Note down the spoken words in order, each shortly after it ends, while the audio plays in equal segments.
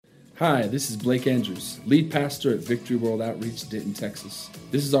Hi, this is Blake Andrews, lead pastor at Victory World Outreach, Denton, Texas.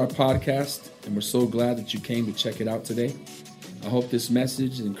 This is our podcast, and we're so glad that you came to check it out today. I hope this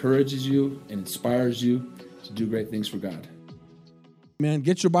message encourages you and inspires you to do great things for God. Man,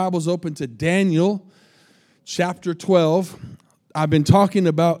 get your Bibles open to Daniel chapter 12. I've been talking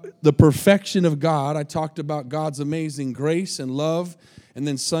about the perfection of God. I talked about God's amazing grace and love. And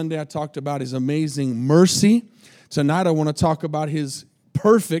then Sunday I talked about his amazing mercy. Tonight I want to talk about his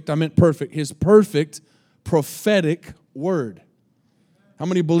his perfect prophetic word. How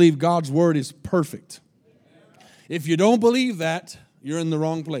many believe God's word is perfect? If you don't believe that, you're in the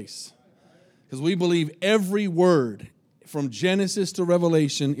wrong place. Because we believe every word from Genesis to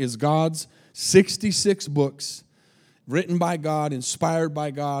Revelation is God's 66 books written by God, inspired by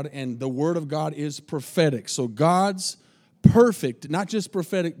God, and the word of God is prophetic. So God's perfect, not just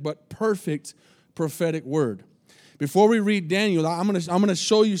prophetic, but perfect prophetic word. Before we read Daniel, I'm going to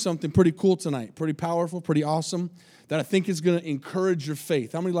show you something pretty cool tonight, pretty powerful, pretty awesome, that I think is going to encourage your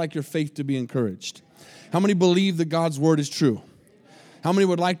faith. How many like your faith to be encouraged? How many believe that God's word is true? How many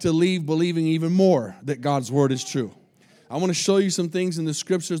would like to leave believing even more that God's word is true? I want to show you some things in the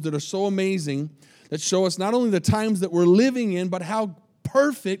scriptures that are so amazing that show us not only the times that we're living in, but how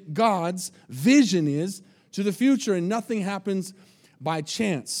perfect God's vision is to the future, and nothing happens by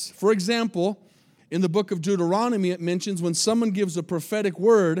chance. For example, in the book of Deuteronomy, it mentions when someone gives a prophetic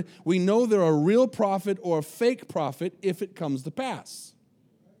word, we know they're a real prophet or a fake prophet if it comes to pass.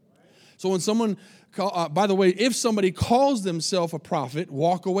 So when someone, by the way, if somebody calls themselves a prophet,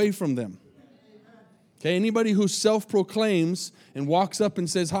 walk away from them. Okay, anybody who self-proclaims and walks up and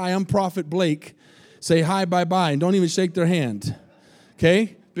says, "Hi, I'm Prophet Blake," say hi, bye-bye, and don't even shake their hand.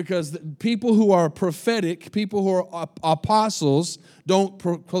 Okay? Because people who are prophetic, people who are apostles, don't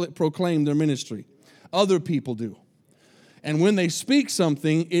proclaim their ministry. Other people do. And when they speak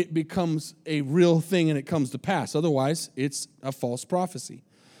something, it becomes a real thing and it comes to pass. Otherwise, it's a false prophecy.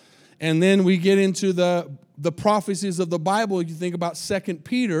 And then we get into the prophecies of the Bible. You think about 2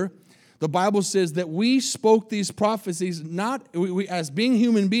 Peter, the Bible says that we spoke these prophecies not as being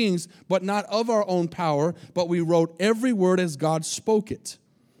human beings, but not of our own power, but we wrote every word as God spoke it.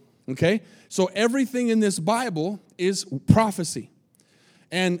 Okay? So everything in this Bible is prophecy.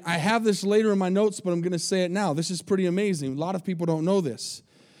 And I have this later in my notes, but I'm going to say it now. This is pretty amazing. A lot of people don't know this.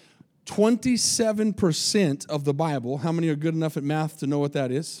 27% of the Bible, how many are good enough at math to know what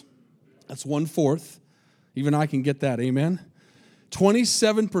that is? That's 1/4. Even I can get that, amen?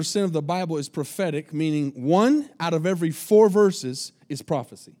 27% of the Bible is prophetic, meaning 1 out of every 4 verses is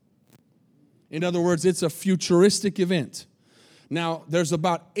prophecy. In other words, it's a futuristic event. Now, there's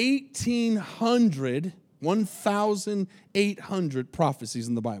about 1,800 prophecies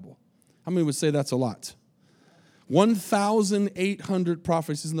in the Bible. How many would say that's a lot? 1,800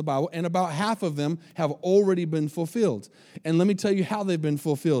 prophecies in the Bible, and about half of them have already been fulfilled. And let me tell you how they've been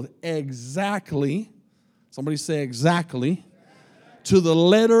fulfilled. Exactly, somebody say exactly, to the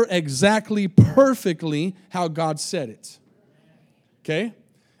letter, exactly, perfectly how God said it. Okay?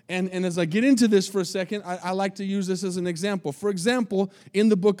 And as I get into this for a second, I like to use this as an example. For example, in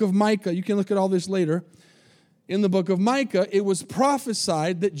the book of Micah, you can look at all this later. In the book of Micah, it was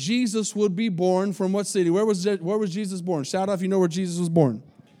prophesied that Jesus would be born from what city? Where was Jesus born? Shout out if you know where Jesus was born.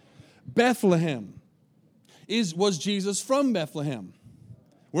 Bethlehem. Was Jesus from Bethlehem?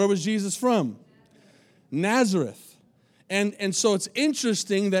 Where was Jesus from? Nazareth. And so it's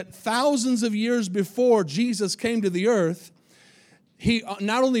interesting that thousands of years before Jesus came to the earth, he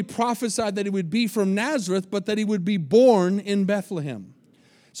not only prophesied that he would be from Nazareth, but that he would be born in Bethlehem.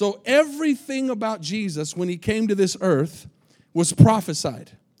 So everything about Jesus when he came to this earth was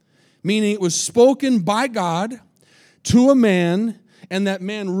prophesied, meaning it was spoken by God to a man, and that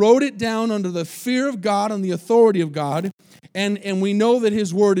man wrote it down under the fear of God and the authority of God, and we know that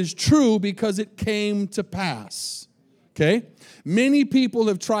his word is true because it came to pass. Okay? Many people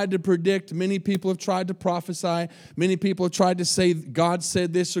have tried to predict. Many people have tried to prophesy. Many people have tried to say God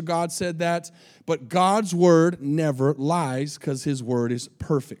said this or God said that. But God's word never lies because his word is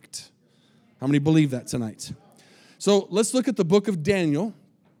perfect. How many believe that tonight? So let's look at the book of Daniel.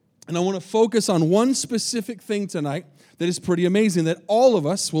 And I want to focus on one specific thing tonight that is pretty amazing that all of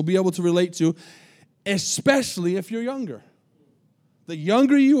us will be able to relate to, especially if you're younger. The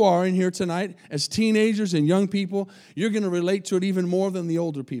younger you are in here tonight, as teenagers and young people, you're going to relate to it even more than the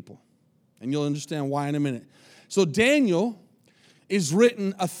older people. And you'll understand why in a minute. So Daniel is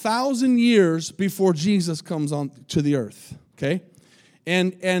written 1,000 years before Jesus comes on to the earth. Okay?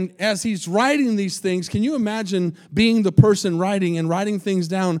 And as he's writing these things, can you imagine being the person writing things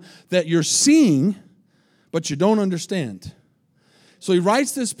down that you're seeing, but you don't understand? So he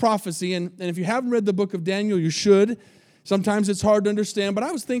writes this prophecy, and if you haven't read the book of Daniel, you should. Sometimes it's hard to understand, but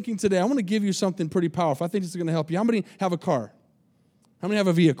I was thinking today, I want to give you something pretty powerful. I think this is going to help you. How many have a car? How many have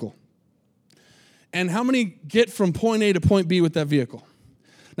a vehicle? And how many get from point A to point B with that vehicle?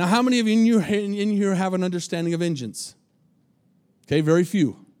 Now, how many of you in here have an understanding of engines? Okay, very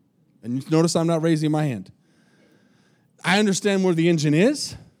few. And you notice I'm not raising my hand. I understand where the engine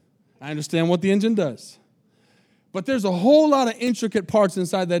is. I understand what the engine does. But there's a whole lot of intricate parts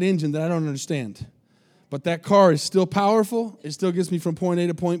inside that engine that I don't understand. But that car is still powerful. It still gets me from point A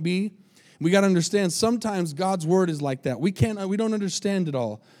to point B. We got to understand sometimes God's word is like that. We don't understand it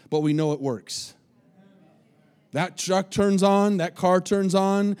all, but we know it works. That truck turns on, that car turns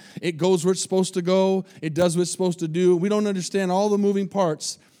on, it goes where it's supposed to go, it does what it's supposed to do. We don't understand all the moving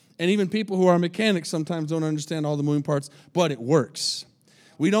parts, and even people who are mechanics sometimes don't understand all the moving parts, but it works.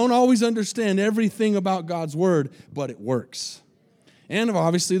 We don't always understand everything about God's word, but it works. And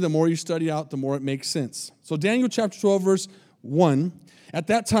obviously, the more you study out, the more it makes sense. So Daniel chapter 12, verse 1, at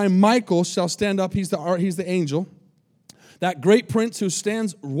that time Michael shall stand up, he's the angel, that great prince who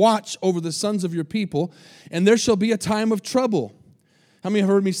stands watch over the sons of your people, and there shall be a time of trouble. How many have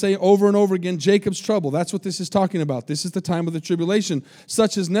heard me say over and over again, Jacob's trouble? That's what this is talking about. This is the time of the tribulation,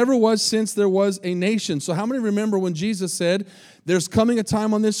 such as never was since there was a nation. So how many remember when Jesus said, there's coming a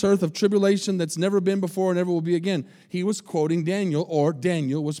time on this earth of tribulation that's never been before and never will be again? He was quoting Daniel, or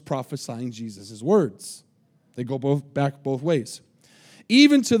Daniel was prophesying Jesus' words. They go back both ways.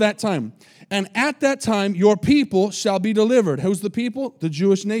 Even to that time. And at that time, your people shall be delivered. Who's the people? The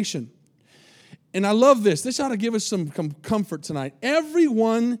Jewish nation. And I love this. This ought to give us some comfort tonight.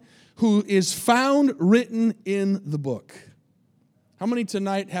 Everyone who is found written in the book. How many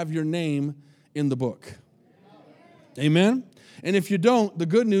tonight have your name in the book? Amen? And if you don't, the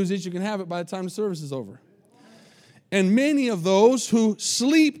good news is you can have it by the time the service is over. And many of those who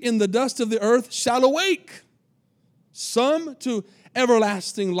sleep in the dust of the earth shall awake. Some to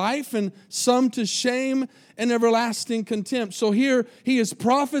everlasting life, and some to shame and everlasting contempt. So here he is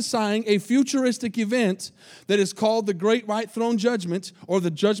prophesying a futuristic event that is called the Great White Throne Judgment, or the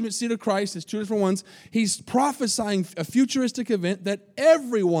Judgment Seat of Christ. It's two different ones. He's prophesying a futuristic event that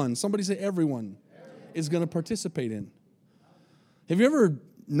everyone, somebody say everyone, is going to participate in. Have you ever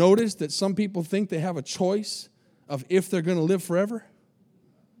noticed that some people think they have a choice of if they're going to live forever?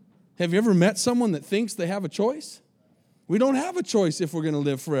 Have you ever met someone that thinks they have a choice? We don't have a choice if we're going to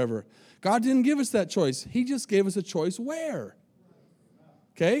live forever. God didn't give us that choice. He just gave us a choice where.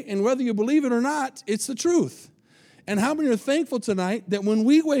 Okay? And whether you believe it or not, it's the truth. And how many are thankful tonight that when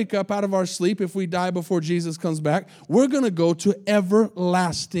we wake up out of our sleep, if we die before Jesus comes back, we're going to go to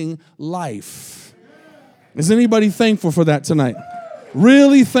everlasting life? Is anybody thankful for that tonight?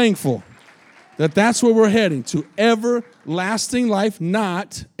 Really thankful that that's where we're heading, to everlasting life,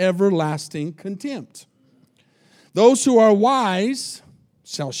 not everlasting contempt. Those who are wise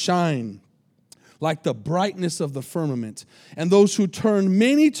shall shine like the brightness of the firmament. And those who turn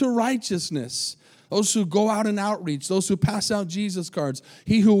many to righteousness, those who go out in outreach, those who pass out Jesus cards,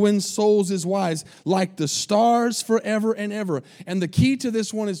 he who wins souls is wise, like the stars forever and ever. And the key to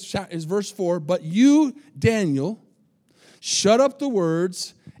this one is verse 4, but you, Daniel, shut up the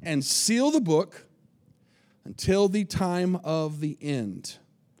words and seal the book until the time of the end.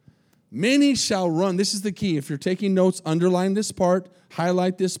 Many shall run. This is the key. If you're taking notes, underline this part,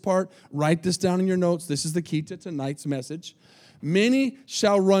 highlight this part, write this down in your notes. This is the key to tonight's message. Many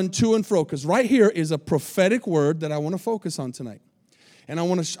shall run to and fro, because right here is a prophetic word that I want to focus on tonight. And I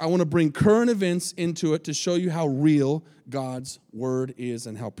want to bring current events into it to show you how real God's word is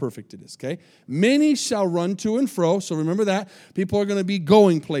and how perfect it is, okay? Many shall run to and fro, so remember that. People are going to be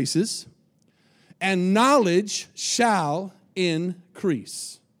going places. And knowledge shall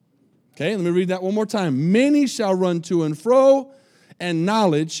increase. Okay, let me read that one more time. Many shall run to and fro, and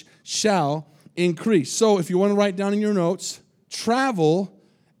knowledge shall increase. So if you want to write down in your notes, travel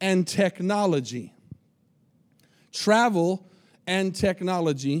and technology. Travel and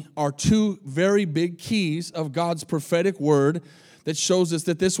technology are two very big keys of God's prophetic word that shows us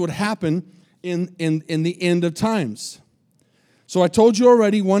that this would happen in the end of times. So I told you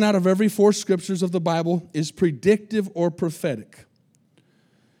already, 1 out of every 4 scriptures of the Bible is predictive or prophetic.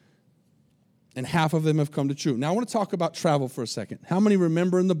 And half of them have come to true. Now, I want to talk about travel for a second. How many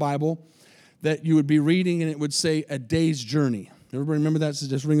remember in the Bible that you would be reading and it would say a day's journey? Everybody remember that? Does it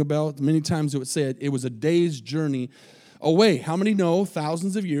just ring a bell? Many times it would say it was a day's journey away. How many know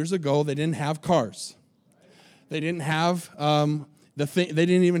thousands of years ago they didn't have cars? They didn't have they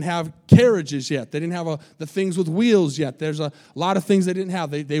didn't even have carriages yet. They didn't have the things with wheels yet. There's a lot of things they didn't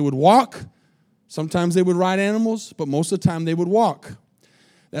have. They would walk Sometimes they would ride animals, but most of the time they would walk.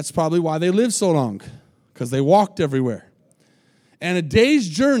 That's probably why they lived so long, because they walked everywhere. And a day's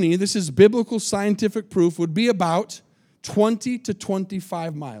journey, this is biblical scientific proof, would be about 20 to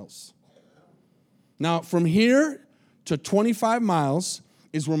 25 miles. Now, from here to 25 miles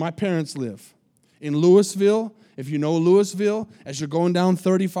is where my parents live. In Louisville, if you know Louisville, as you're going down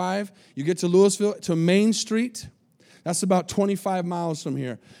 35, you get to Louisville, to Main Street. That's about 25 miles from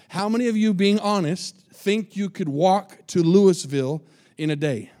here. How many of you, being honest, think you could walk to Louisville in a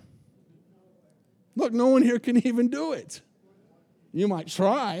day? Look, no one here can even do it. You might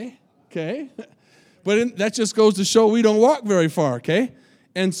try, okay? But that just goes to show we don't walk very far, okay?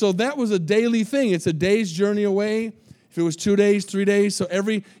 And so that was a daily thing. It's a day's journey away. If it was 2 days, 3 days, so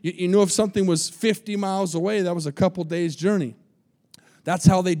you know, if something was 50 miles away, that was a couple days' journey. That's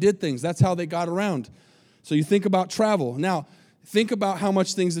how they did things. That's how they got around. So you think about travel. Now, think about how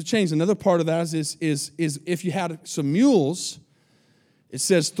much things have changed. Another part of that is if you had some mules, it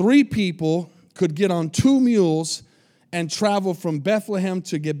says 3 people could get on 2 mules and travel from Bethlehem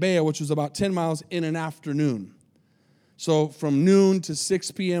to Gibeah, which was about 10 miles, in an afternoon. So from noon to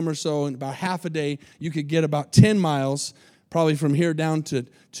 6 p.m. or so, in about half a day, you could get about 10 miles, probably from here down to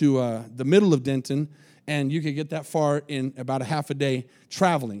the middle of Denton, and you could get that far in about a half a day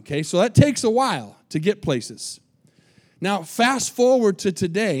traveling, okay? So that takes a while to get places. Now, fast forward to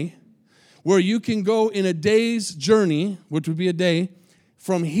today, where you can go in a day's journey, which would be a day,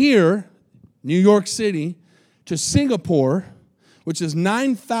 from here, New York City, to Singapore, which is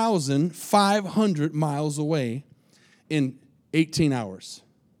 9,500 miles away, in 18 hours.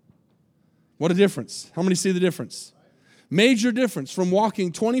 What a difference. How many see the difference? Major difference from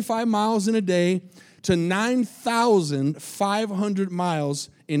walking 25 miles in a day to 9,500 miles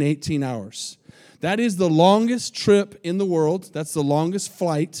in 18 hours. That is the longest trip in the world. That's the longest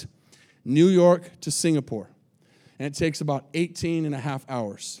flight, New York to Singapore. And it takes about 18 and a half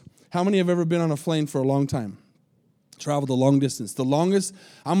hours. How many have ever been on a plane for a long time? Traveled a long distance. The longest,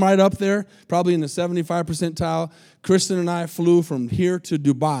 I'm right up there, probably in the 75 percentile. Kristen and I flew from here to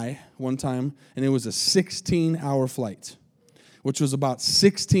Dubai one time, and it was a 16-hour flight, which was about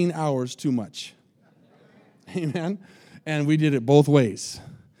 16 hours too much. Amen? And we did it both ways.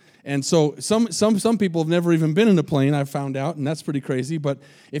 And so some people have never even been in a plane, I've found out, and that's pretty crazy. But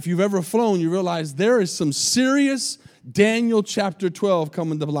if you've ever flown, you realize there is some serious Daniel chapter 12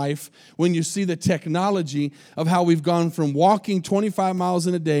 coming to life when you see the technology of how we've gone from walking 25 miles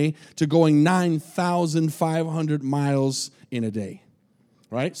in a day to going 9,500 miles in a day,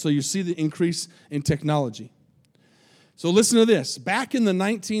 right? So you see the increase in technology. So listen to this. Back in the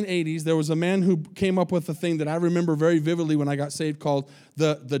 1980s, there was a man who came up with a thing that I remember very vividly when I got saved called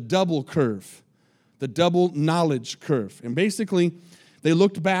the double curve, the double knowledge curve. And basically, they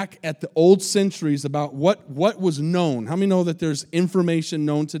looked back at the old centuries about what was known. How many know that there's information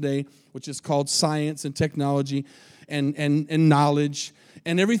known today, which is called science and technology and knowledge?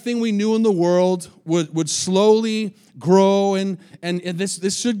 And everything we knew in the world would slowly grow, and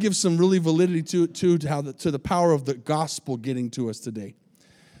this should give some really validity to the power of the gospel getting to us today.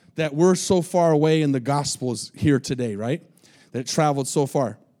 That we're so far away and the gospel is here today, right? That it traveled so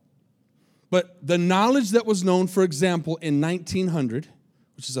far. But the knowledge that was known, for example, in 1900,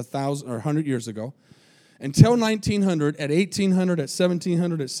 which is 1,000 or 100 years ago, until 1900, at 1800, at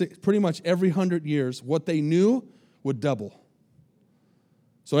 1700, at pretty much every 100 years, what they knew would double.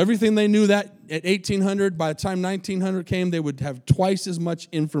 So everything they knew that at 1800, by the time 1900 came, they would have twice as much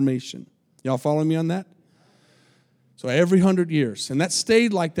information. Y'all following me on that? So every 100 years. And that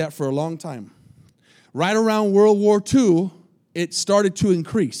stayed like that for a long time. Right around World War II, it started to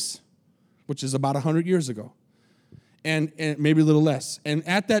increase, which is about 100 years ago, and maybe a little less. And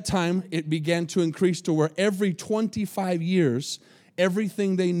at that time, it began to increase to where every 25 years,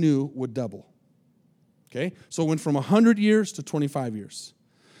 everything they knew would double. Okay? So it went from 100 years to 25 years.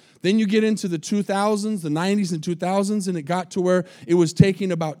 Then you get into the 2000s, the 90s and 2000s, and it got to where it was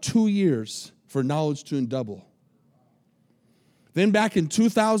taking about 2 years for knowledge to double. Then back in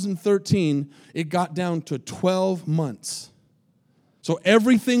 2013, it got down to 12 months. So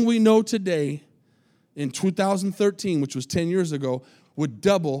everything we know today in 2013, which was 10 years ago, would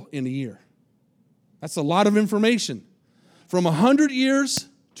double in a year. That's a lot of information. From 100 years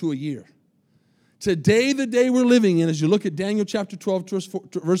to a year. Today, the day we're living in, as you look at Daniel chapter 12,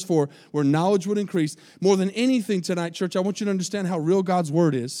 verse 4, where knowledge would increase, more than anything tonight, church, I want you to understand how real God's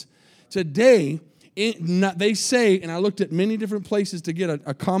word is. Today, they say, and I looked at many different places to get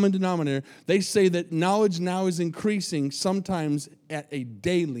a common denominator, they say that knowledge now is increasing sometimes at a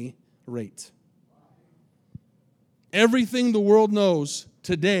daily rate. Everything the world knows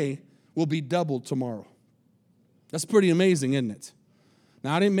today will be doubled tomorrow. That's pretty amazing, isn't it?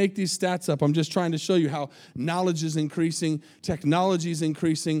 Now, I didn't make these stats up. I'm just trying to show you how knowledge is increasing, technology is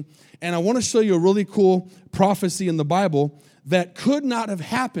increasing, and I want to show you a really cool prophecy in the Bible that could not have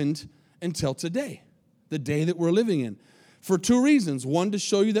happened until today, the day that we're living in, for two reasons. One, to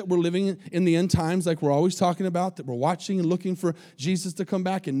show you that we're living in the end times like we're always talking about, that we're watching and looking for Jesus to come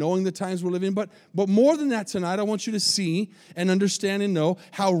back and knowing the times we're living in. But more than that tonight, I want you to see and understand and know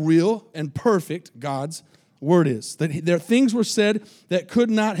how real and perfect God's word is. That there things were said that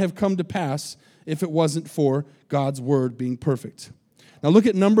could not have come to pass if it wasn't for God's word being perfect. Now look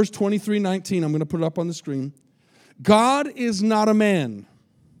at Numbers 23:19. I'm going to put it up on the screen. God is not a man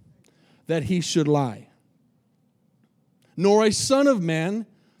that he should lie, nor a son of man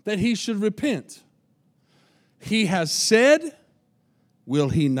that he should repent. He has said, will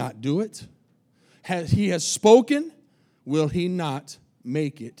he not do it? He has spoken, will he not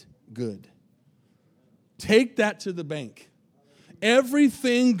make it good? Take that to the bank.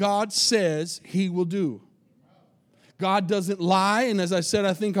 Everything God says, he will do. God doesn't lie, and as I said,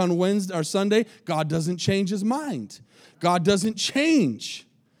 I think on Wednesday or Sunday, God doesn't change his mind. God doesn't change.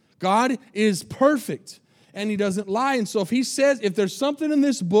 God is perfect, and he doesn't lie. And so if he says, if there's something in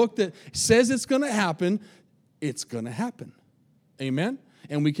this book that says it's going to happen, it's going to happen. Amen?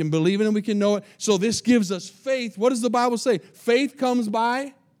 And we can believe it and we can know it. So this gives us faith. What does the Bible say? Faith comes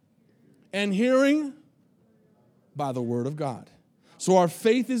by and hearing by the word of God. So our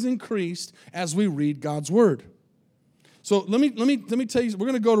faith is increased as we read God's word. So let me tell you, we're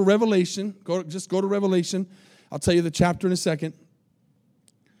going to go to Revelation. Just go to Revelation. I'll tell you the chapter in a second.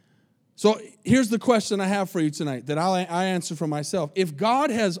 So here's the question I have for you tonight that I answer for myself. If God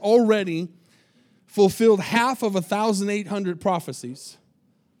has already fulfilled half of 1,800 prophecies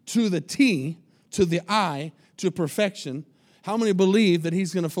to the T, to the I, to perfection, how many believe that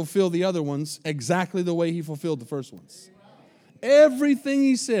he's going to fulfill the other ones exactly the way he fulfilled the first ones? Everything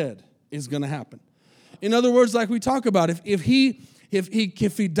he said is going to happen. In other words, like we talk about, if he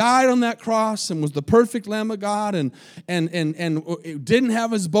died on that cross and was the perfect Lamb of God and didn't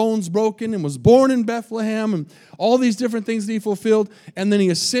have his bones broken and was born in Bethlehem and all these different things that he fulfilled, and then he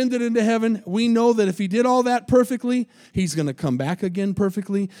ascended into heaven, we know that if he did all that perfectly, he's going to come back again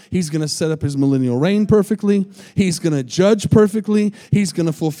perfectly. He's going to set up his millennial reign perfectly. He's going to judge perfectly. He's going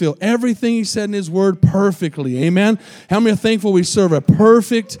to fulfill everything he said in his word perfectly. Amen? How many are thankful we serve a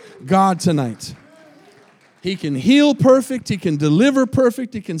perfect God tonight? He can heal perfect. He can deliver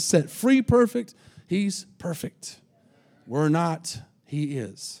perfect. He can set free perfect. He's perfect. We're not. He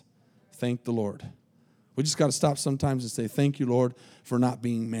is. Thank the Lord. We just got to stop sometimes and say, thank you, Lord, for not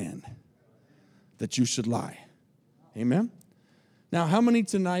being man, that you should lie. Amen? Now, how many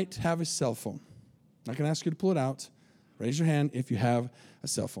tonight have a cell phone? I can ask you to pull it out. Raise your hand if you have a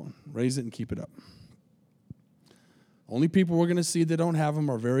cell phone. Raise it and keep it up. Only people we're going to see that don't have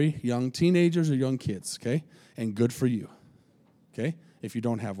them are very young teenagers or young kids, okay? And good for you, okay, if you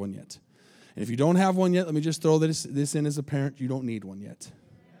don't have one yet. And if you don't have one yet, let me just throw this in as a parent. You don't need one yet.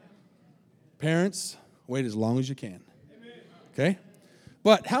 Parents, wait as long as you can, okay?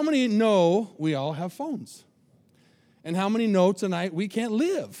 But how many know we all have phones? And how many know tonight we can't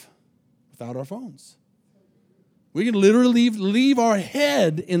live without our phones? We can literally leave our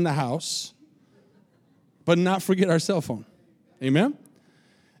head in the house, but not forget our cell phone. Amen?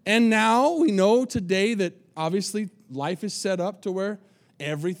 And now we know today that obviously life is set up to where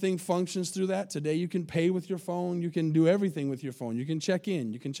everything functions through that. Today you can pay with your phone. You can do everything with your phone. You can check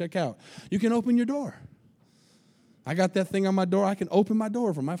in. You can check out. You can open your door. I got that thing on my door. I can open my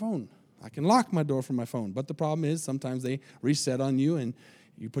door from my phone. I can lock my door from my phone. But the problem is sometimes they reset on you and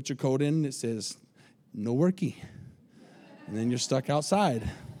you put your code in and it says, no worky. And then you're stuck outside.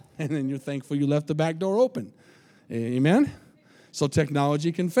 And then you're thankful you left the back door open. Amen? So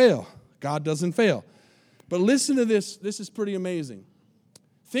technology can fail. God doesn't fail. But listen to this. This is pretty amazing.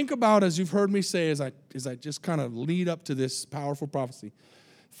 Think about, as you've heard me say, as I just kind of lead up to this powerful prophecy,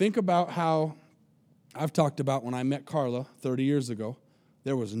 think about how I've talked about when I met Carla 30 years ago,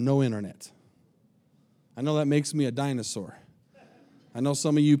 there was no internet. I know that makes me a dinosaur. I know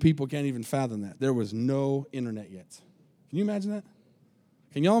some of you people can't even fathom that. There was no internet yet. Can you imagine that?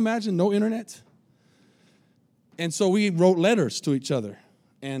 Can y'all imagine no internet? And so we wrote letters to each other.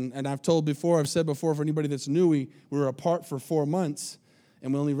 And I've said before, for anybody that's new, we were apart for 4 months,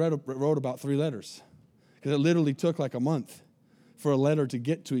 and we only wrote about 3 letters. Because it literally took like a month for a letter to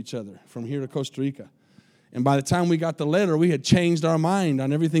get to each other from here to Costa Rica. And by the time we got the letter, we had changed our mind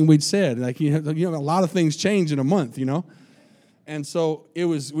on everything we'd said. Like, a lot of things change in a month, And so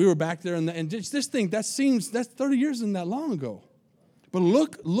we were back there, and just this thing, that's 30 years isn't that long ago. But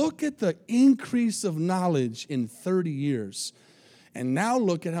look at the increase of knowledge in 30 years. And now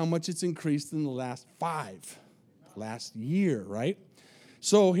look at how much it's increased in the last last year, right?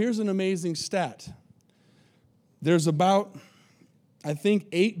 So here's an amazing stat. There's about, I think,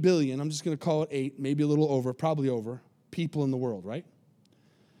 8 billion, I'm just going to call it 8, maybe a little over, probably over, people in the world, right?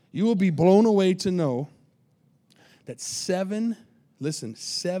 You will be blown away to know that 7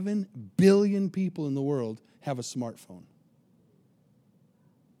 billion people in the world have a smartphone.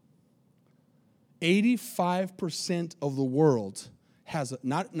 85% of the world has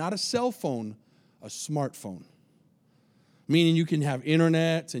not a cell phone, a smartphone. Meaning you can have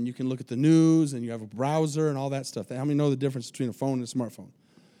internet and you can look at the news and you have a browser and all that stuff. How many know the difference between a phone and a smartphone?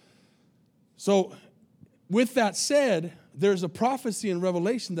 So with that said, there's a prophecy in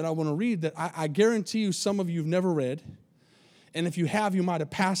Revelation that I want to read that I guarantee you some of you have never read. And if you have, you might have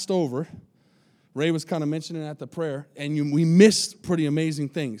passed over. Ray was kind of mentioning at the prayer, and we missed pretty amazing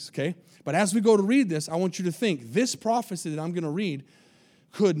things, okay? But as we go to read this, I want you to think, this prophecy that I'm going to read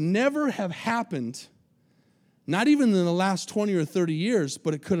could never have happened, not even in the last 20 or 30 years,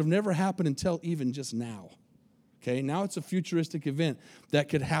 but it could have never happened until even just now, okay? Now it's a futuristic event that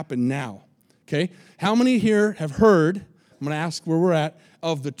could happen now, okay? How many here have heard, I'm going to ask where we're at,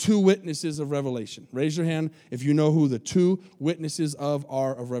 of the 2 witnesses of Revelation? Raise your hand if you know who the 2 witnesses of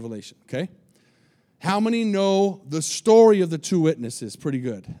Revelation, okay? How many know the story of the 2 witnesses? Pretty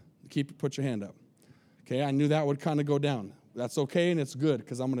good. Put your hand up. Okay, I knew that would kind of go down. That's okay, and it's good,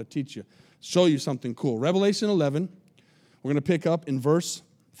 because I'm going to show you something cool. Revelation 11, we're going to pick up in verse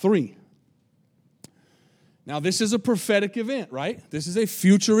 3. Now, this is a prophetic event, right? This is a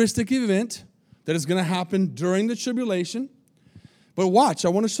futuristic event that is going to happen during the tribulation. But watch, I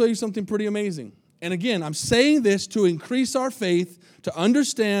want to show you something pretty amazing. And again, I'm saying this to increase our faith, to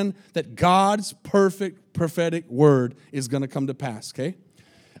understand that God's perfect prophetic word is going to come to pass, okay?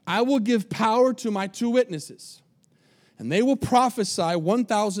 I will give power to my 2 witnesses, and they will prophesy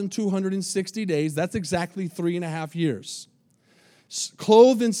 1,260 days. That's exactly 3.5 years,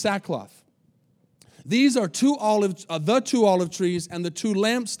 clothed in sackcloth. These are the 2 olive trees and the 2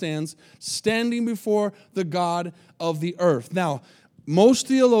 lampstands standing before the God of the earth. Now, most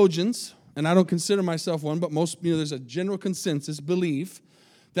theologians, and I don't consider myself one, but most, there's a general consensus, believe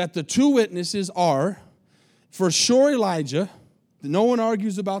that the 2 witnesses are, for sure, Elijah. No one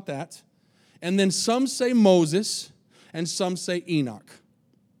argues about that. And then some say Moses, and some say Enoch.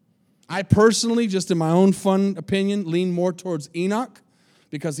 I personally, just in my own fun opinion, lean more towards Enoch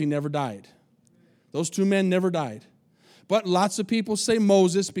because he never died. Those 2 men never died. But lots of people say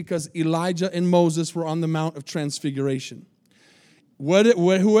Moses because Elijah and Moses were on the Mount of Transfiguration.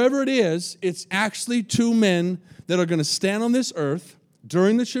 Whoever it is, it's actually 2 men that are going to stand on this earth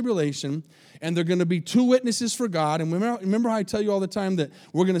during the tribulation, and they're going to be 2 witnesses for God. And remember how I tell you all the time that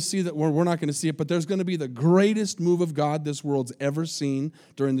we're going to see that we're not going to see it, but there's going to be the greatest move of God this world's ever seen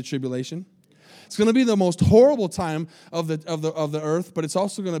during the tribulation. It's going to be the most horrible time of the earth, but it's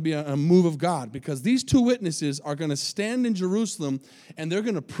also going to be a move of God, because these 2 witnesses are going to stand in Jerusalem, and they're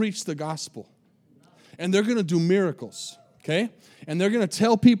going to preach the gospel, and they're going to do miracles. Okay? And they're going to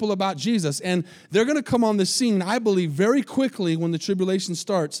tell people about Jesus. And they're going to come on the scene, I believe, very quickly when the tribulation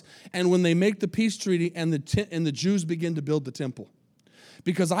starts and when they make the peace treaty and the Jews begin to build the temple.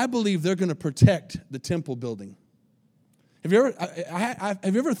 Because I believe they're going to protect the temple building. Have you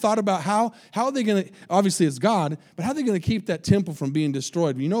ever thought about how are they going to, obviously it's God, but how are they going to keep that temple from being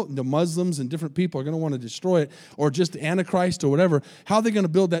destroyed? You know, the Muslims and different people are going to want to destroy it, or just the Antichrist or whatever. How are they going to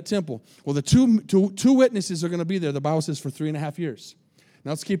build that temple? Well, the two witnesses are going to be there, the Bible says, for 3.5 years.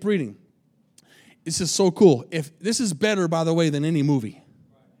 Now let's keep reading. This is so cool. This is better, by the way, than any movie.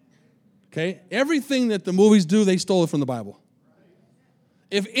 Okay? Everything that the movies do, they stole it from the Bible.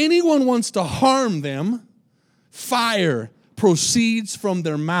 If anyone wants to harm them, fire proceeds from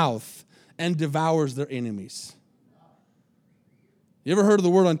their mouth and devours their enemies. You ever heard of the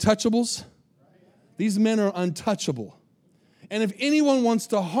word untouchables? These men are untouchable. And if anyone wants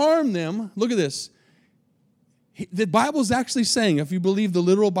to harm them, look at this. The Bible's actually saying, if you believe the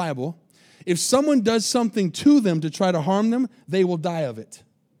literal Bible, if someone does something to them to try to harm them, they will die of it.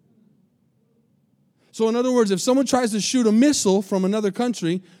 So in other words, if someone tries to shoot a missile from another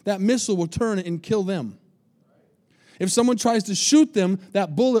country, that missile will turn and kill them. If someone tries to shoot them,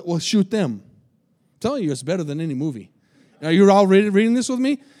 that bullet will shoot them. I'm telling you, it's better than any movie. Are you all reading this with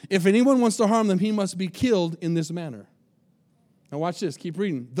me? If anyone wants to harm them, he must be killed in this manner. Now watch this. Keep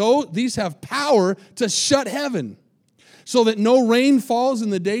reading. Though these have power to shut heaven, so that no rain falls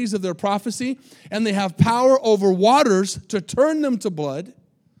in the days of their prophecy, and they have power over waters to turn them to blood,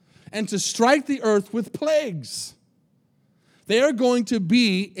 and to strike the earth with plagues. They are going to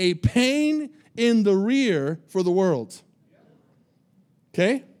be a pain in the rear for the world.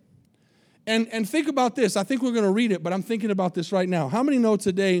 Okay? And think about this. I think we're going to read it, but I'm thinking about this right now. How many know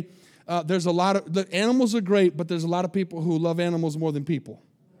today there's a lot of, the animals are great, but there's a lot of people who love animals more than people,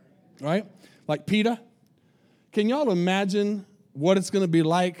 right? Like PETA. Can y'all imagine what it's going to be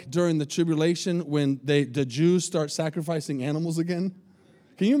like during the tribulation when the Jews start sacrificing animals again?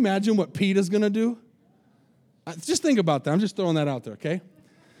 Can you imagine what PETA's going to do? Just think about that. I'm just throwing that out there, okay?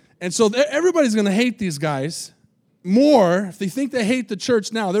 And so everybody's going to hate these guys more. If they think they hate the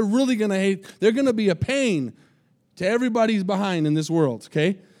church now, they're really going to hate. They're going to be a pain to everybody's behind in this world,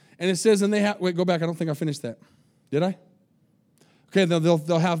 okay? And it says, and they have, wait, go back. I don't think I finished that. Did I? Okay,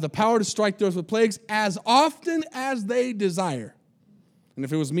 they'll have the power to strike the earth with plagues as often as they desire. And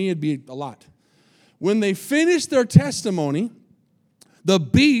if it was me, it'd be a lot. When they finish their testimony, the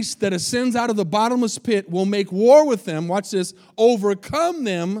beast that ascends out of the bottomless pit will make war with them, watch this, overcome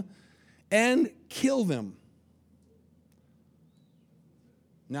them, and kill them.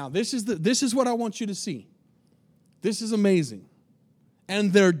 Now, this is what I want you to see. This is amazing.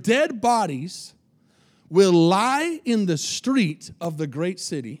 And their dead bodies will lie in the street of the great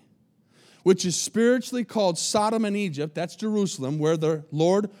city, which is spiritually called Sodom and Egypt. That's Jerusalem, where the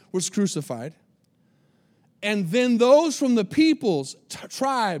Lord was crucified. And then those from the peoples,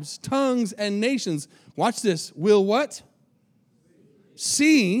 tribes, tongues, and nations, watch this, will what?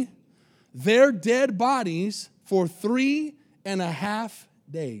 See their dead bodies for 3.5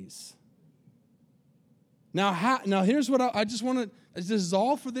 days. Now here's what I just want to, this is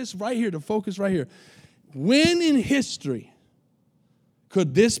all for this right here, to focus right here. When in history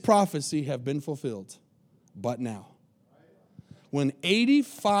could this prophecy have been fulfilled? But now. When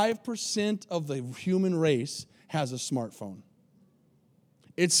 85% of the human race has a smartphone.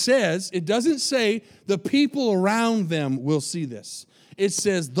 It says, it doesn't say the people around them will see this. It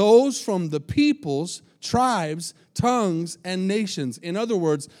says those from the peoples, tribes, tongues, and nations. In other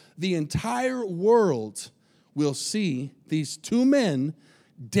words, the entire world will see these two men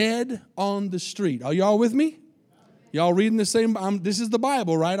dead on the street. Are y'all with me? Y'all reading the same? This is the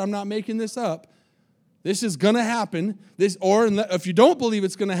Bible, right? I'm not making this up. This is going to happen. Or if you don't believe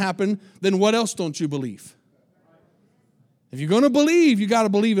it's going to happen, then what else don't you believe? If you're going to believe, you got to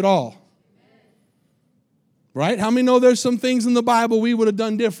believe it all. Right? How many know there's some things in the Bible we would have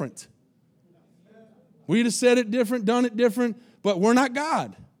done different? We'd have said it different, done it different, but we're not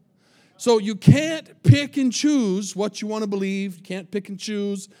God. So you can't pick and choose what you want to believe. You can't pick and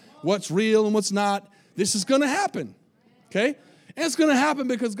choose what's real and what's not. This is going to happen. Okay? And it's going to happen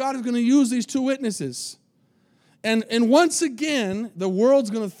because God is going to use these two witnesses. And once again, the world's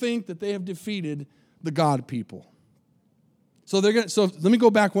going to think that they have defeated the God people. So let me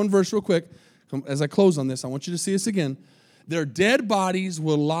go back one verse real quick. As I close on this, I want you to see this again. Their dead bodies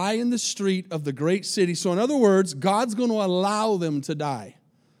will lie in the street of the great city. So in other words, God's going to allow them to die.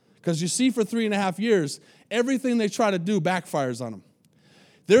 Because you see, for 3.5 years, everything they try to do backfires on them.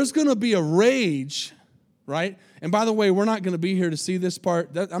 There's going to be a rage, right? And by the way, we're not going to be here to see this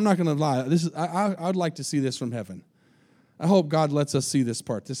part. I'm not going to lie. I'd like to see this from heaven. I hope God lets us see this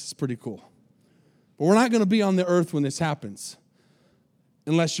part. This is pretty cool. But we're not going to be on the earth when this happens,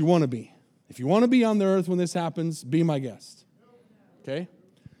 unless you want to be. If you want to be on the earth when this happens, be my guest. Okay?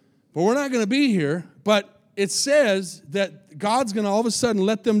 But we're not going to be here. But it says that God's going to all of a sudden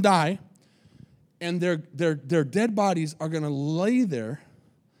let them die, and their dead bodies are going to lay there.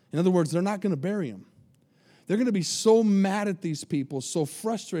 In other words, they're not going to bury them. They're going to be so mad at these people, so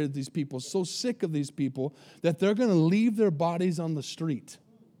frustrated at these people, so sick of these people, that they're going to leave their bodies on the street.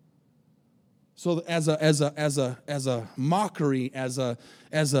 So as a mockery, as a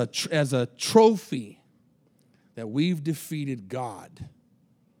trophy that we've defeated God.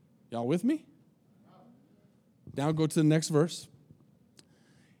 Y'all with me? Now go to the next verse.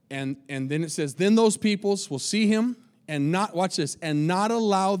 And then it says, then those peoples will see him and not, watch this, and not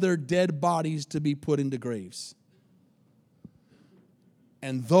allow their dead bodies to be put into graves.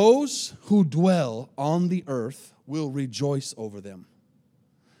 And those who dwell on the earth will rejoice over them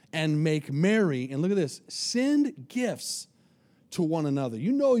and make merry. And look at this, send gifts to one another.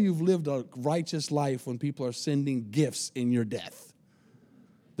 You know you've lived a righteous life when people are sending gifts in your death.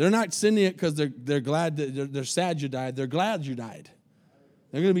 They're not sending it because they're glad that they're sad you died. They're glad you died.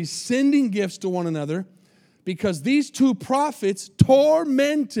 They're going to be sending gifts to one another because these two prophets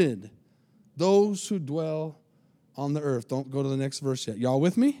tormented those who dwell on the earth. Don't go to the next verse yet. Y'all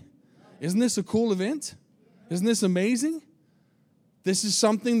with me? Isn't this a cool event? Isn't this amazing? This is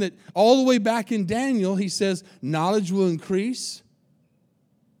something that all the way back in Daniel, he says, knowledge will increase.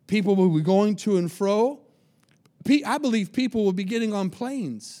 People will be going to and fro. I believe people will be getting on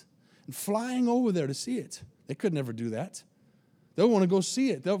planes and flying over there to see it. They could never do that. They'll want to go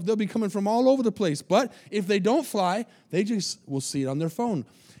see it. They'll be coming from all over the place. But if they don't fly, they just will see it on their phone.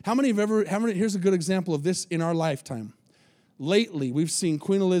 Here's a good example of this in our lifetime. Lately, we've seen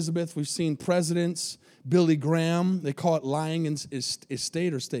Queen Elizabeth, we've seen presidents, Billy Graham. They call it lying in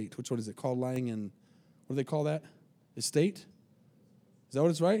estate or state. Which one is it called? Lying in, what do they call that? Estate? Is that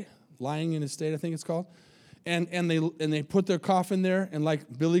what it's right? Lying in estate, I think it's called. And they put their coffin there, and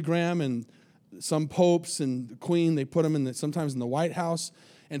like Billy Graham and some popes and the Queen, they put them sometimes in the White House,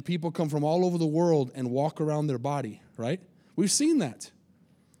 and people come from all over the world and walk around their body, right? We've seen that.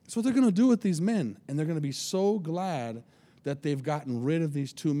 That's what they're going to do with these men, and they're going to be so glad that they've gotten rid of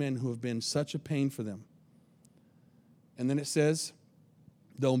these two men who have been such a pain for them. And then it says,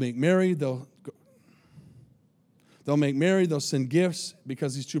 they'll make merry, they'll send gifts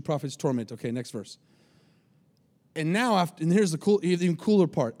because these two prophets torment. Okay, next verse. And now, and here's the even cooler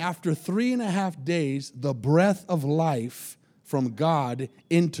part. After 3.5 days, the breath of life from God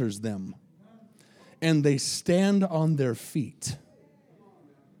enters them, and they stand on their feet.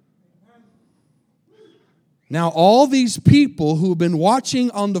 Now, all these people who've been watching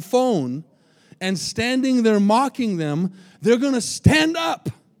on the phone and standing there mocking them, they're going to stand up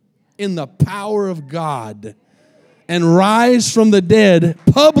in the power of God and rise from the dead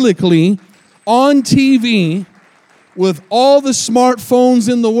publicly on TV with all the smartphones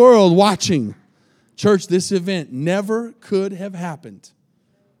in the world watching. Church, this event never could have happened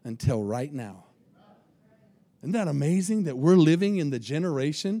until right now. Isn't that amazing that we're living in the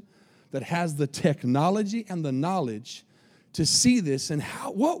generation that has the technology and the knowledge to see this? And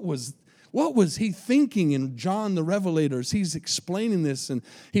what was he thinking in John the Revelator? He's explaining this and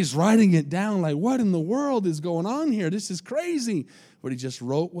he's writing it down like, what in the world is going on here? This is crazy. But he just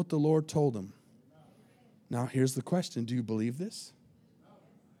wrote what the Lord told him. Now, here's the question. Do you believe this?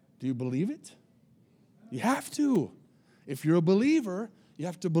 Do you believe it? You have to. If you're a believer, you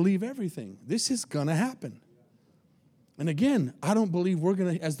have to believe everything. This is going to happen. And again, I don't believe we're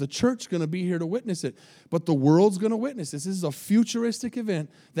going to, as the church, going to be here to witness it. But the world's going to witness this. This is a futuristic event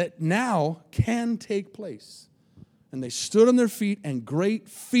that now can take place. And they stood on their feet, and great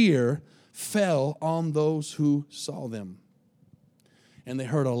fear fell on those who saw them. And they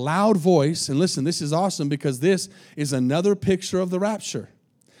heard a loud voice. And listen, this is awesome because this is another picture of the rapture.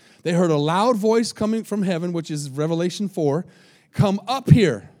 They heard a loud voice coming from heaven, which is Revelation 4. Come up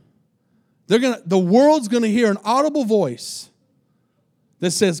here. The world's going to hear an audible voice that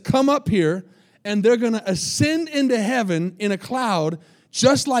says, come up here. And they're going to ascend into heaven in a cloud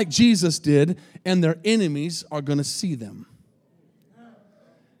just like Jesus did. And their enemies are going to see them.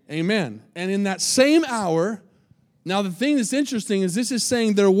 Amen. And in that same hour, now, the thing that's interesting is this is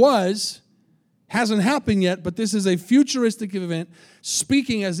saying hasn't happened yet, but this is a futuristic event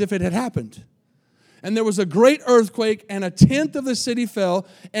speaking as if it had happened. And there was a great earthquake, and 1/10 of the city fell.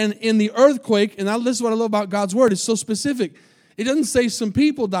 And in the earthquake, and this is what I love about God's word, it's so specific. It doesn't say some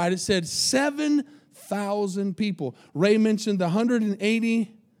people died. It said 7,000 people. Ray mentioned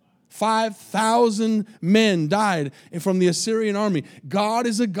 185,000 men died from the Assyrian army. God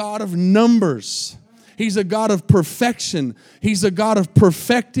is a God of numbers. He's a God of perfection. He's a God of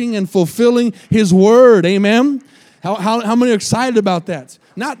perfecting and fulfilling His word. Amen? How many are excited about that?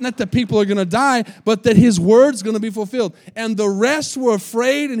 Not that people are going to die, but that His word's going to be fulfilled. And the rest were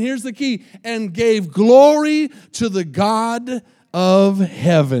afraid, and here's the key, and gave glory to the God of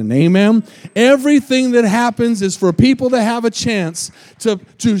heaven. Amen? Everything that happens is for people to have a chance to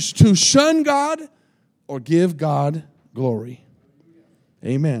shun God or give God glory.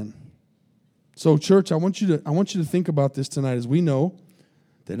 Amen. So, church, I want you to think about this tonight as we know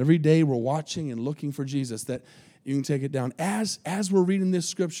that every day we're watching and looking for Jesus, that you can take it down. As we're reading this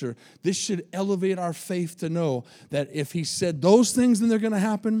scripture, this should elevate our faith to know that if He said those things, then they're going to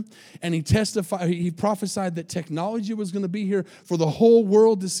happen. And He prophesied that technology was going to be here for the whole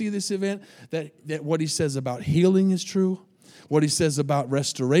world to see this event, that what He says about healing is true. What He says about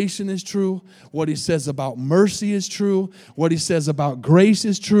restoration is true. What He says about mercy is true. What He says about grace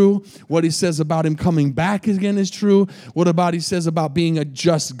is true. What He says about Him coming back again is true. What about He says about being a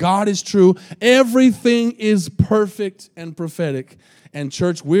just God is true. Everything is perfect and prophetic. And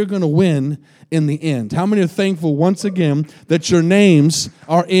church, we're going to win in the end. How many are thankful once again that your names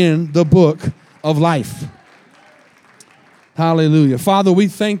are in the book of life? Hallelujah. Father, we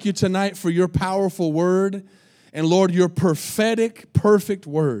thank You tonight for Your powerful word. And Lord, Your prophetic, perfect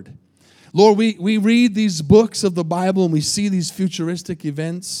word. Lord, we read these books of the Bible and we see these futuristic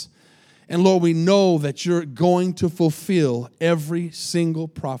events. And Lord, we know that you're going to fulfill every single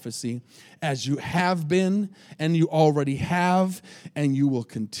prophecy as you have been and you already have and you will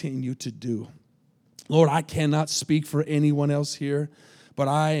continue to do. Lord, I cannot speak for anyone else here, but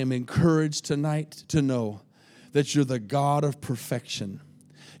I am encouraged tonight to know that you're the God of perfection.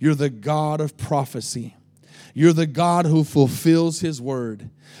 You're the God of prophecy. You're the God who fulfills his word.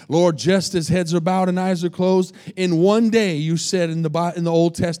 Lord, just as heads are bowed and eyes are closed, in one day, you said in the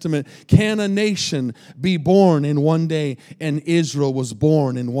Old Testament, can a nation be born in one day? And Israel was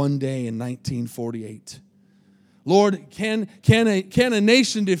born in one day in 1948. Lord, can a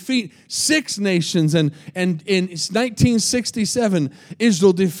nation defeat 6 nations? And in 1967,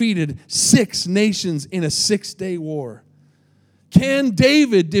 Israel defeated 6 nations in a 6-day war. Can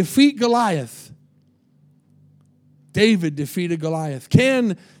David defeat Goliath? David defeated Goliath.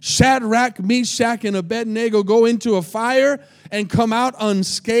 Can Shadrach, Meshach, and Abednego go into a fire and come out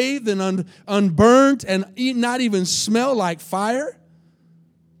unscathed and unburnt and not even smell like fire?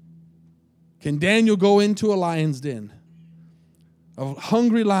 Can Daniel go into a lion's den of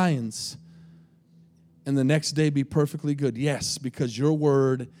hungry lions and the next day be perfectly good? Yes, because your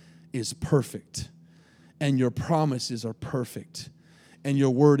word is perfect and your promises are perfect and your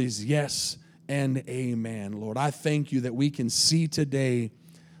word is yes and amen, Lord. I thank you that we can see today,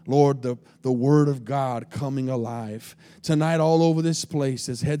 Lord, the word of God coming alive. Tonight all over this place,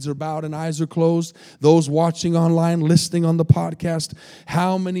 as heads are bowed and eyes are closed, those watching online, listening on the podcast,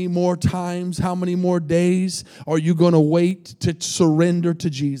 how many more times, how many more days are you going to wait to surrender to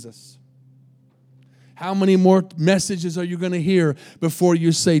Jesus? How many more messages are you going to hear before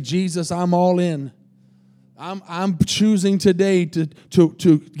you say, Jesus, I'm all in? I'm choosing today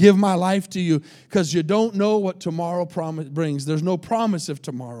to give my life to you, because you don't know what tomorrow brings. There's no promise of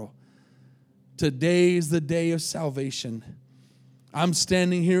tomorrow. Today is the day of salvation. I'm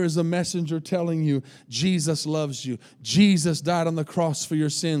standing here as a messenger telling you, Jesus loves you. Jesus died on the cross for your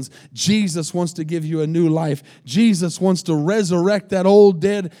sins. Jesus wants to give you a new life. Jesus wants to resurrect that old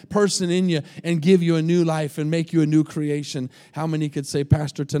dead person in you and give you a new life and make you a new creation. How many could say,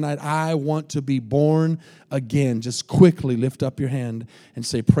 Pastor, tonight, I want to be born again? Just quickly lift up your hand and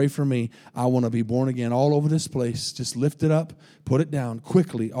say, pray for me. I want to be born again. All over this place. Just lift it up, put it down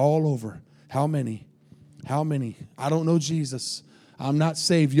quickly, all over. How many? How many? I don't know Jesus. I'm not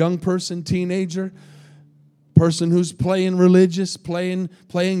saved. Young person, teenager, person who's playing religious, playing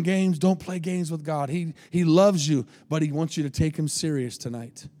games. Don't play games with God. He loves you, but he wants you to take him serious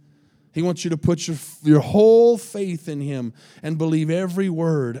tonight. He wants you to put your whole faith in him and believe every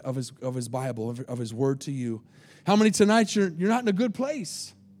word of his Bible, of his word to you. How many tonight you're not in a good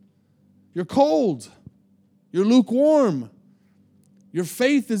place? You're cold. You're lukewarm. Your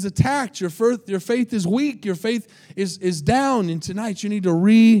faith is attacked. Your faith is weak. Your faith is down. And tonight you need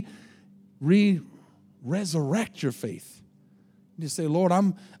to resurrect your faith. You say, Lord,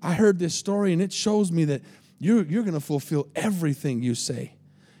 I heard this story and it shows me that you're going to fulfill everything you say.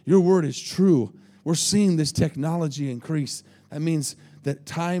 Your word is true. We're seeing this technology increase. That means that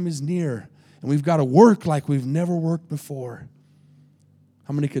time is near and we've got to work like we've never worked before.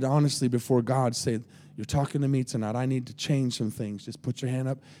 How many could honestly before God say, you're talking to me tonight, I need to change some things. Just put your hand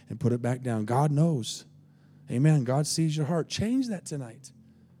up and put it back down. God knows. Amen. God sees your heart. Change that tonight.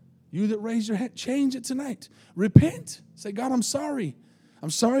 You that raise your hand, change it tonight. Repent. Say, God, I'm sorry. I'm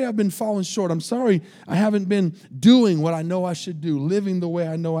sorry I've been falling short. I'm sorry I haven't been doing what I know I should do, living the way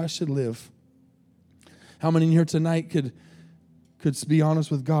I know I should live. How many in here tonight could be honest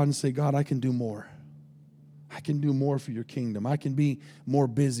with God and say, God, I can do more. I can do more for your kingdom. I can be more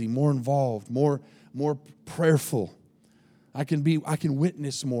busy, more involved, more prayerful. I can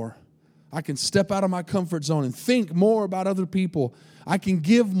witness more. I can step out of my comfort zone and think more about other people. I can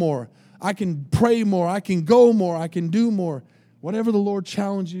give more. I can pray more. I can go more. I can do more. Whatever the Lord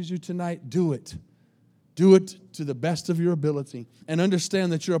challenges you tonight, do it. Do it to the best of your ability. And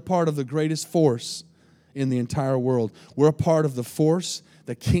understand that you're a part of the greatest force in the entire world. We're a part of the force,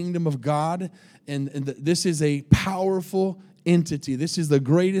 the kingdom of God. And this is a powerful entity. This is the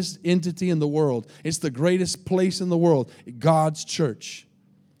greatest entity in the world. It's the greatest place in the world. God's church.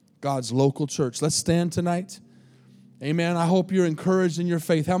 God's local church. Let's stand tonight. Amen. I hope you're encouraged in your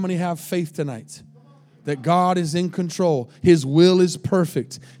faith. How many have faith tonight? That God is in control. His will is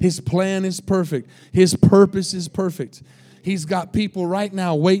perfect. His plan is perfect. His purpose is perfect. He's got people right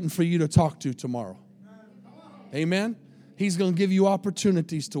now waiting for you to talk to tomorrow. Amen. He's going to give you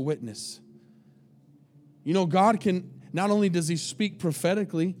opportunities to witness. You know, God can, not only does he speak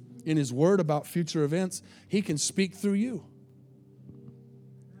prophetically in his word about future events, he can speak through you.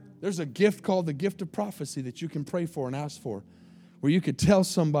 There's a gift called the gift of prophecy that you can pray for and ask for, where you could tell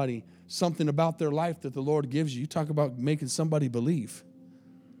somebody something about their life that the Lord gives you. You talk about making somebody believe.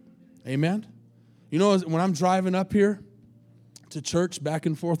 Amen? You know, when I'm driving up here to church back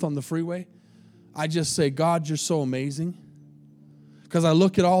and forth on the freeway, I just say, God, you're so amazing. Because I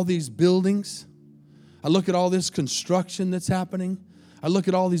look at all these buildings. I look at all this construction that's happening. I look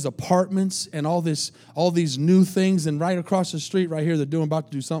at all these apartments and all these new things. And right across the street right here, they're about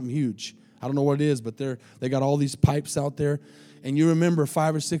to do something huge. I don't know what it is, but they got all these pipes out there. And you remember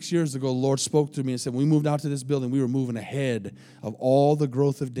 5 or 6 years ago, the Lord spoke to me and said, when we moved out to this building, we were moving ahead of all the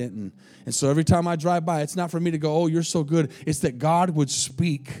growth of Denton. And so every time I drive by, it's not for me to go, oh, you're so good. It's that God would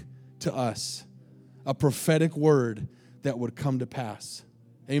speak to us a prophetic word that would come to pass.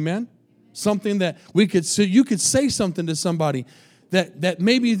 Amen? Something that you could say something to somebody that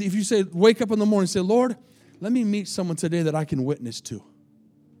maybe if you say, wake up in the morning and say, Lord, let me meet someone today that I can witness to.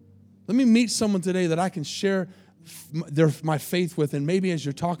 Let me meet someone today that I can share my faith with, and maybe as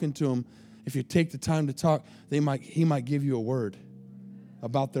you're talking to them, if you take the time to talk, he might give you a word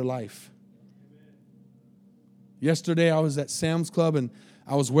about their life. Yesterday I was at Sam's Club and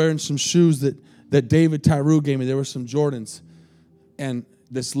I was wearing some shoes that David Tyree gave me. There were some Jordans, and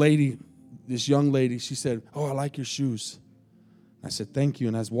this young lady, she said, oh, I like your shoes. I said, thank you.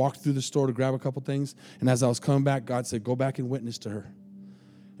 And I walked through the store to grab a couple things, and as I was coming back, God said, go back and witness to her.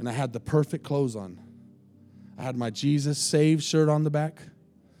 And I had the perfect clothes on. I had my Jesus Saves shirt on the back,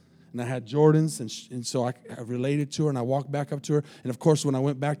 and I had Jordans, and so I related to her, and I walked back up to her. And, of course, when I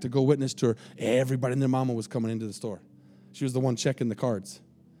went back to go witness to her, everybody and their mama was coming into the store. She was the one checking the cards.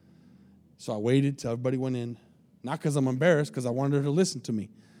 So I waited till everybody went in, not because I'm embarrassed, because I wanted her to listen to me.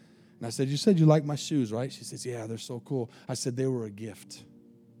 And I said, you said you like my shoes, right? She says, yeah, they're so cool. I said, they were a gift.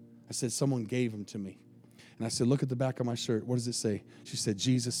 I said, someone gave them to me. And I said, look at the back of my shirt. What does it say? She said,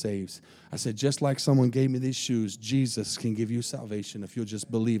 Jesus saves. I said, just like someone gave me these shoes, Jesus can give you salvation if you'll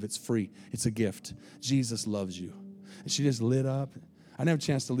just believe. It's free. It's a gift. Jesus loves you. And she just lit up. I didn't have a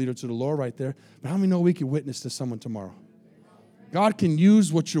chance to lead her to the Lord right there. But how many know we can witness to someone tomorrow? God can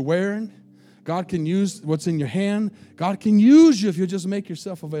use what you're wearing. God can use what's in your hand. God can use you if you just make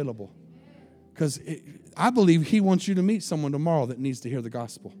yourself available. Because I believe he wants you to meet someone tomorrow that needs to hear the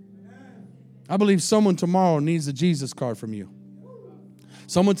gospel. I believe someone tomorrow needs a Jesus card from you.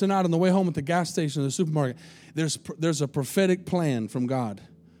 Someone tonight on the way home at the gas station or the supermarket, there's a prophetic plan from God.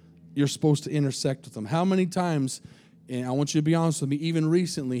 You're supposed to intersect with them. How many times, and I want you to be honest with me, even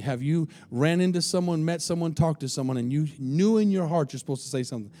recently, have you ran into someone, met someone, talked to someone, and you knew in your heart you're supposed to say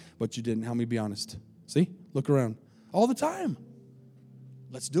something, but you didn't? How many be honest? See? Look around. All the time.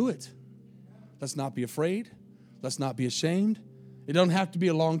 Let's do it. Let's not be afraid. Let's not be ashamed. It doesn't have to be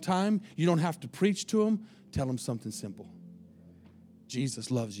a long time. You don't have to preach to them. Tell them something simple. Jesus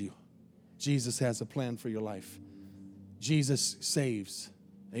loves you. Jesus has a plan for your life. Jesus saves.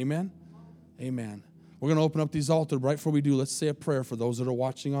 Amen? Amen. We're going to open up these altars. Right before we do, let's say a prayer for those that are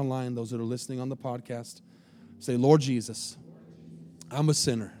watching online, those that are listening on the podcast. Say, Lord Jesus, I'm a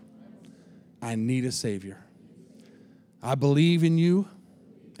sinner. I need a Savior. I believe in you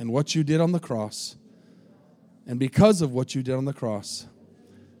and what you did on the cross. And because of what you did on the cross,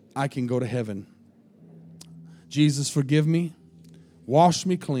 I can go to heaven. Jesus, forgive me, wash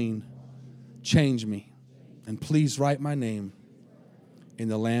me clean, change me, and please write my name in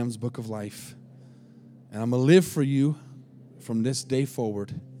the Lamb's Book of Life. And I'm going to live for you from this day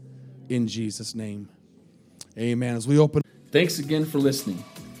forward in Jesus' name. Amen. As we open. Thanks again for listening.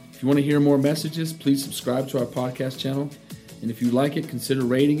 If you want to hear more messages, please subscribe to our podcast channel. And if you like it, consider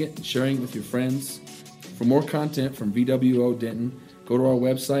rating it and sharing it with your friends. For more content from VWO Denton, go to our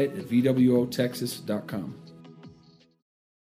website at vwotexas.com.